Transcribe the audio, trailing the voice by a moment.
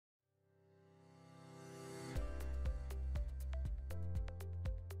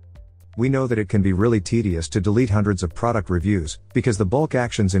we know that it can be really tedious to delete hundreds of product reviews, because the bulk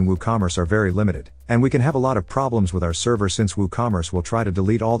actions in WooCommerce are very limited, and we can have a lot of problems with our server since WooCommerce will try to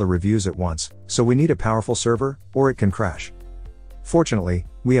delete all the reviews at once, so we need a powerful server, or it can crash. Fortunately,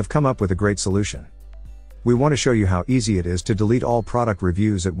 we have come up with a great solution. We want to show you how easy it is to delete all product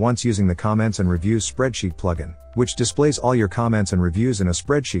reviews at once using the Comments and Reviews Spreadsheet plugin, which displays all your comments and reviews in a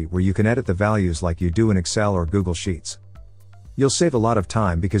spreadsheet where you can edit the values like you do in Excel or Google Sheets. You'll save a lot of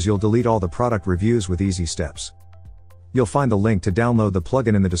time because you'll delete all the product reviews with easy steps. You'll find the link to download the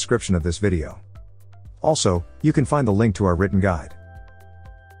plugin in the description of this video. Also, you can find the link to our written guide.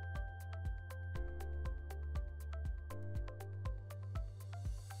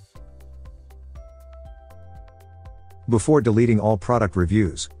 Before deleting all product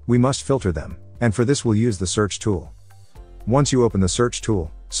reviews, we must filter them, and for this we'll use the search tool. Once you open the search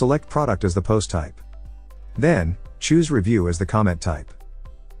tool, select product as the post type. Then, choose review as the comment type.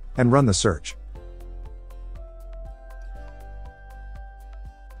 And run the search.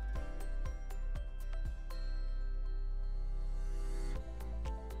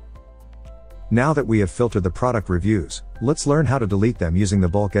 Now that we have filtered the product reviews, let's learn how to delete them using the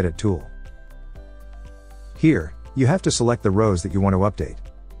bulk edit tool. Here, you have to select the rows that you want to update.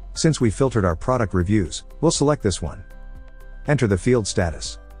 Since we filtered our product reviews, we'll select this one. Enter the field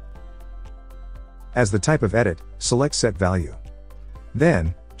status. As the type of edit, select Set Value.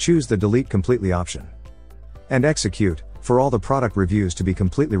 Then, choose the Delete Completely option. And execute, for all the product reviews to be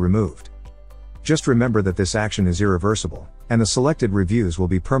completely removed. Just remember that this action is irreversible, and the selected reviews will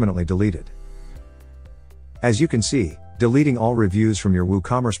be permanently deleted. As you can see, deleting all reviews from your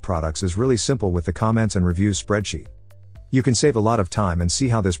WooCommerce products is really simple with the Comments and Reviews spreadsheet. You can save a lot of time and see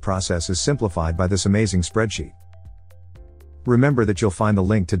how this process is simplified by this amazing spreadsheet. Remember that you'll find the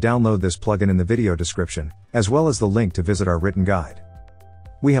link to download this plugin in the video description, as well as the link to visit our written guide.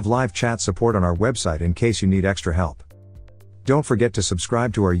 We have live chat support on our website in case you need extra help. Don't forget to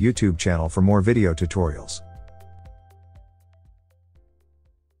subscribe to our YouTube channel for more video tutorials.